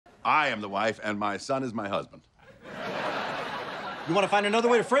I am the wife, and my son is my husband. You want to find another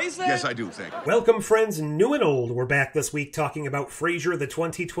way to phrase that? Yes, I do, thank you. Welcome, friends, new and old. We're back this week talking about Frasier, the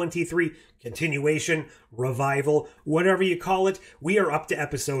 2023 continuation, revival, whatever you call it. We are up to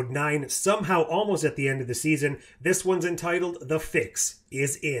episode 9, somehow almost at the end of the season. This one's entitled The Fix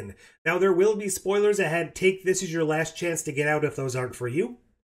Is In. Now, there will be spoilers ahead. Take this as your last chance to get out if those aren't for you.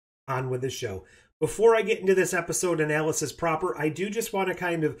 On with the show. Before I get into this episode analysis proper, I do just want to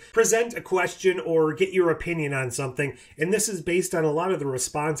kind of present a question or get your opinion on something, and this is based on a lot of the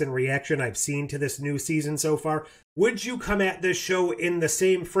response and reaction I've seen to this new season so far. Would you come at this show in the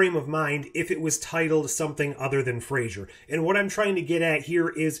same frame of mind if it was titled something other than Frasier? And what I'm trying to get at here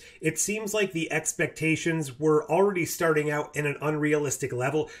is it seems like the expectations were already starting out in an unrealistic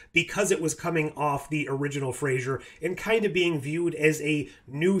level because it was coming off the original Frasier and kind of being viewed as a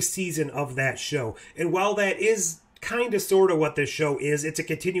new season of that show. And while that is kind of sort of what this show is, it's a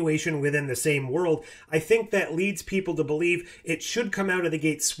continuation within the same world, I think that leads people to believe it should come out of the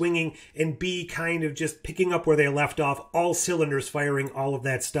gate swinging and be kind of just picking up where they left off, all cylinders firing, all of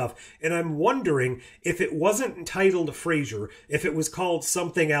that stuff. And I'm wondering if it wasn't entitled Frasier, if it was called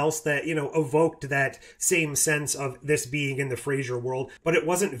something else that, evoked that same sense of this being in the Frasier world, but it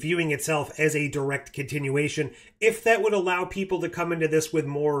wasn't viewing itself as a direct continuation, if that would allow people to come into this with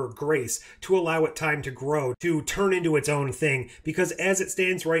more grace, to allow it time to grow, to turn into its own thing, because as it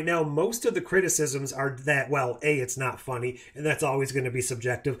stands right now, most of the criticisms are that, well, A, it's not funny, and that's always going to be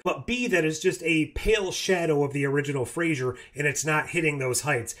subjective, but B, that it's just a pale shadow of the original Frasier, and it's not hitting those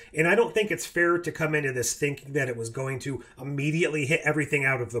heights. And I don't think it's fair to come into this thinking that it was going to immediately hit everything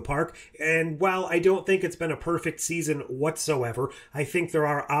out of the park, and while I don't think it's been a perfect season whatsoever, I think there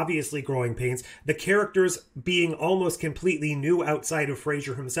are obviously growing pains, the characters being almost completely new outside of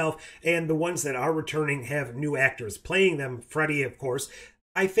Frasier himself, and the ones that are returning have new actors playing them, Freddy, of course.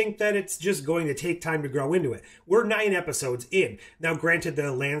 I think that it's just going to take time to grow into it. We're 9 episodes in. Now, granted,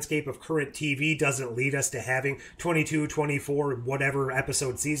 the landscape of current TV doesn't lead us to having 22, 24, whatever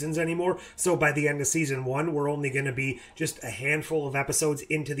episode seasons anymore. So by the end of season 1, we're only going to be just a handful of episodes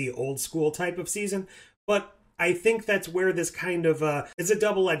into the old school type of season. But I think that's where this kind of is a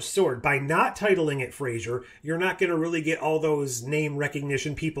double-edged sword. By not titling it Frasier, you're not going to really get all those name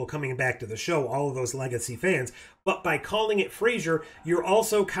recognition people coming back to the show, all of those legacy fans. But by calling it Frasier, you're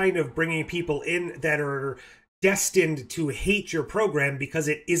also kind of bringing people in that are destined to hate your program because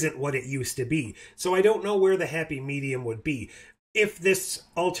it isn't what it used to be. So I don't know where the happy medium would be. If this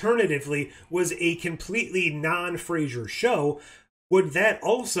alternatively was a completely non-Frasier show, would that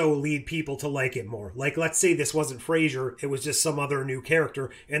also lead people to like it more? Like, let's say this wasn't Frasier, it was just some other new character,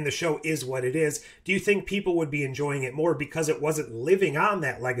 and the show is what it is. Do you think people would be enjoying it more because it wasn't living on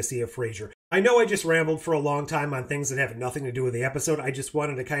that legacy of Frasier? I know I just rambled for a long time on things that have nothing to do with the episode. I just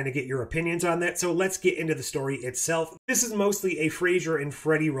wanted to kind of get your opinions on that, so let's get into the story itself. This is mostly a Frasier and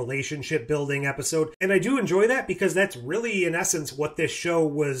Freddy relationship building episode, and I do enjoy that because that's really, in essence, what this show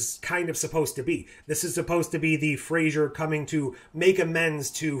was kind of supposed to be. This is supposed to be the Frasier coming to make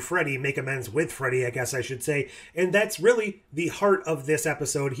amends to Freddy, make amends with Freddy, I guess I should say, and that's really the heart of this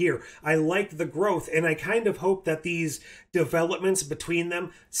episode here. I like the growth, and I kind of hope that these developments between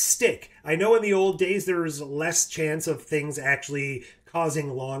them stick. I know in the old days there's less chance of things actually causing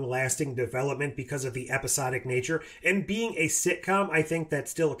long-lasting development because of the episodic nature, and being a sitcom, I think that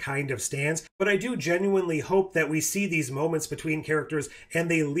still kind of stands, but I do genuinely hope that we see these moments between characters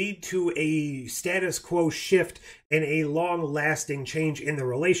and they lead to a status quo shift and a long-lasting change in the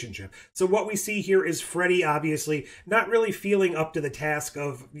relationship. So what we see here is Freddy obviously not really feeling up to the task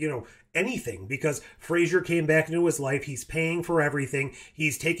of, anything, because Frasier came back into his life, he's paying for everything,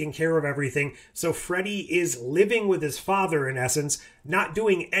 he's taking care of everything, so Freddy is living with his father in essence, not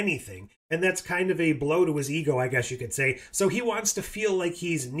doing anything. And that's kind of a blow to his ego, I guess you could say. So he wants to feel like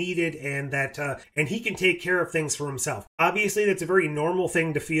he's needed and that and he can take care of things for himself. Obviously, that's a very normal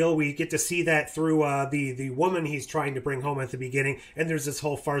thing to feel. We get to see that through the woman he's trying to bring home at the beginning. And there's this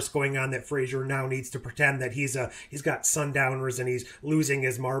whole farce going on that Frasier now needs to pretend that he's got sundowners and he's losing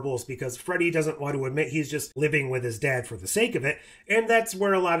his marbles because Freddy doesn't want to admit he's just living with his dad for the sake of it. And that's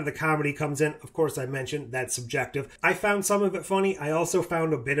where a lot of the comedy comes in. Of course, I mentioned that's subjective. I found some of it funny. I also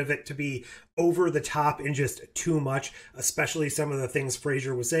found a bit of it to be over the top and just too much, especially some of the things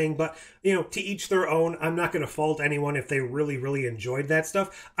Frasier was saying. But, to each their own. I'm not going to fault anyone if they really, really enjoyed that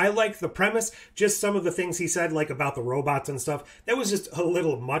stuff. I like the premise, just some of the things he said, like about the robots and stuff, that was just a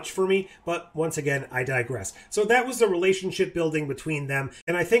little much for me. But once again, I digress. So that was the relationship building between them.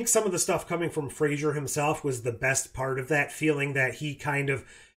 And I think some of the stuff coming from Frasier himself was the best part of that, feeling that he kind of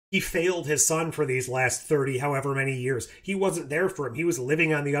He failed his son for these last 30 however many years. He wasn't there for him. He was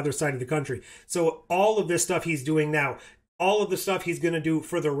living on the other side of the country. So all of this stuff he's doing now, all of the stuff he's going to do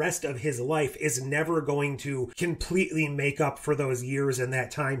for the rest of his life is never going to completely make up for those years and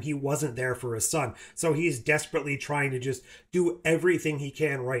that time he wasn't there for his son. So he's desperately trying to just do everything he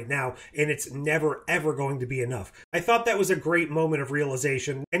can right now, and it's never ever going to be enough. I thought that was a great moment of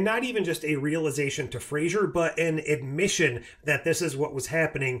realization, and not even just a realization to Frasier, but an admission that this is what was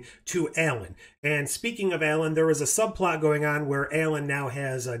happening to Alan. And speaking of Alan, there was a subplot going on where Alan now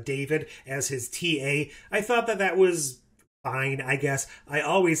has David as his TA. I thought that was fine, I guess. I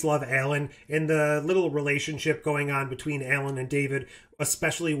always love Alan, and the little relationship going on between Alan and David,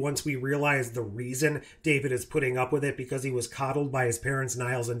 especially once we realize the reason David is putting up with it because he was coddled by his parents,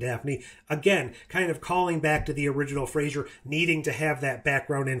 Niles and Daphne. Again, kind of calling back to the original Frasier, needing to have that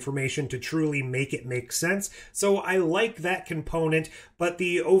background information to truly make it make sense. So I like that component, but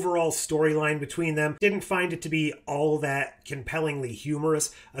the overall storyline between them, didn't find it to be all that compellingly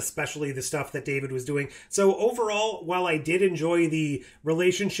humorous, especially the stuff that David was doing. So overall, while I did enjoy the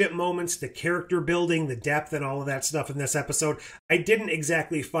relationship moments, the character building, the depth, and all of that stuff in this episode, I didn't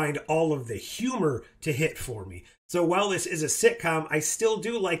exactly find all of the humor to hit for me. So while this is a sitcom, I still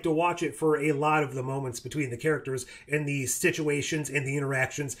do like to watch it for a lot of the moments between the characters and the situations and the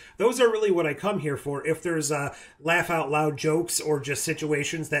interactions. Those are really what I come here for. If there's laugh out loud jokes or just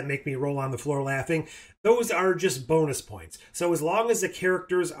situations that make me roll on the floor laughing, those are just bonus points. So as long as the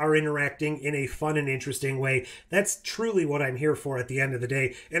characters are interacting in a fun and interesting way, that's truly what I'm here for at the end of the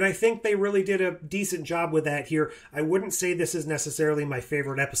day. And I think they really did a decent job with that here. I wouldn't say this is necessarily my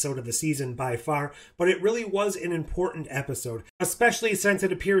favorite episode of the season by far, but it really was an important episode, especially since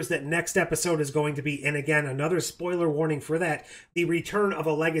it appears that next episode is going to be, and again, another spoiler warning for that, the return of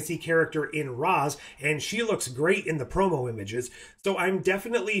a legacy character in Roz, and she looks great in the promo images. So I'm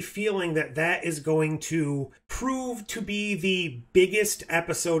definitely feeling that that is going to prove to be the biggest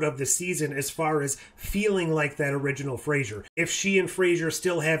episode of the season as far as feeling like that original Frasier. If she and Frasier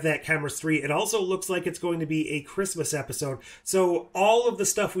still have that chemistry, it also looks like it's going to be a Christmas episode. So all of the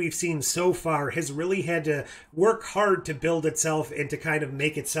stuff we've seen so far has really had to work hard to build itself and to kind of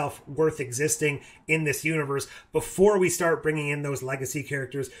make itself worth existing in this universe before we start bringing in those legacy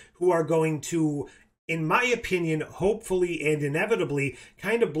characters who are going to, in my opinion, hopefully and inevitably,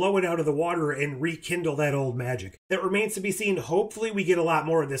 kind of blow it out of the water and rekindle that old magic. That remains to be seen. Hopefully we get a lot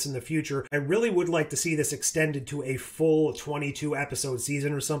more of this in the future. I really would like to see this extended to a full 22 episode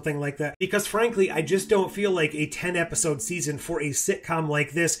season or something like that, because frankly, I just don't feel like a 10 episode season for a sitcom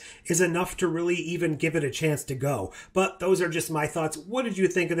like this is enough to really even give it a chance to go. But those are just my thoughts. What did you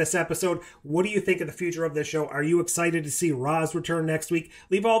think of this episode? What do you think of the future of this show? Are you excited to see Roz return next week?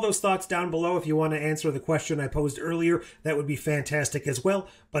 Leave all those thoughts down below if you want to answer the question I posed earlier. That would be fantastic as well.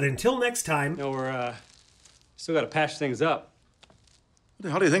 But until next time... No, we're still got to patch things up. What the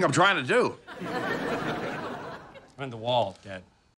hell do you think I'm trying to do? Run the wall, Dad.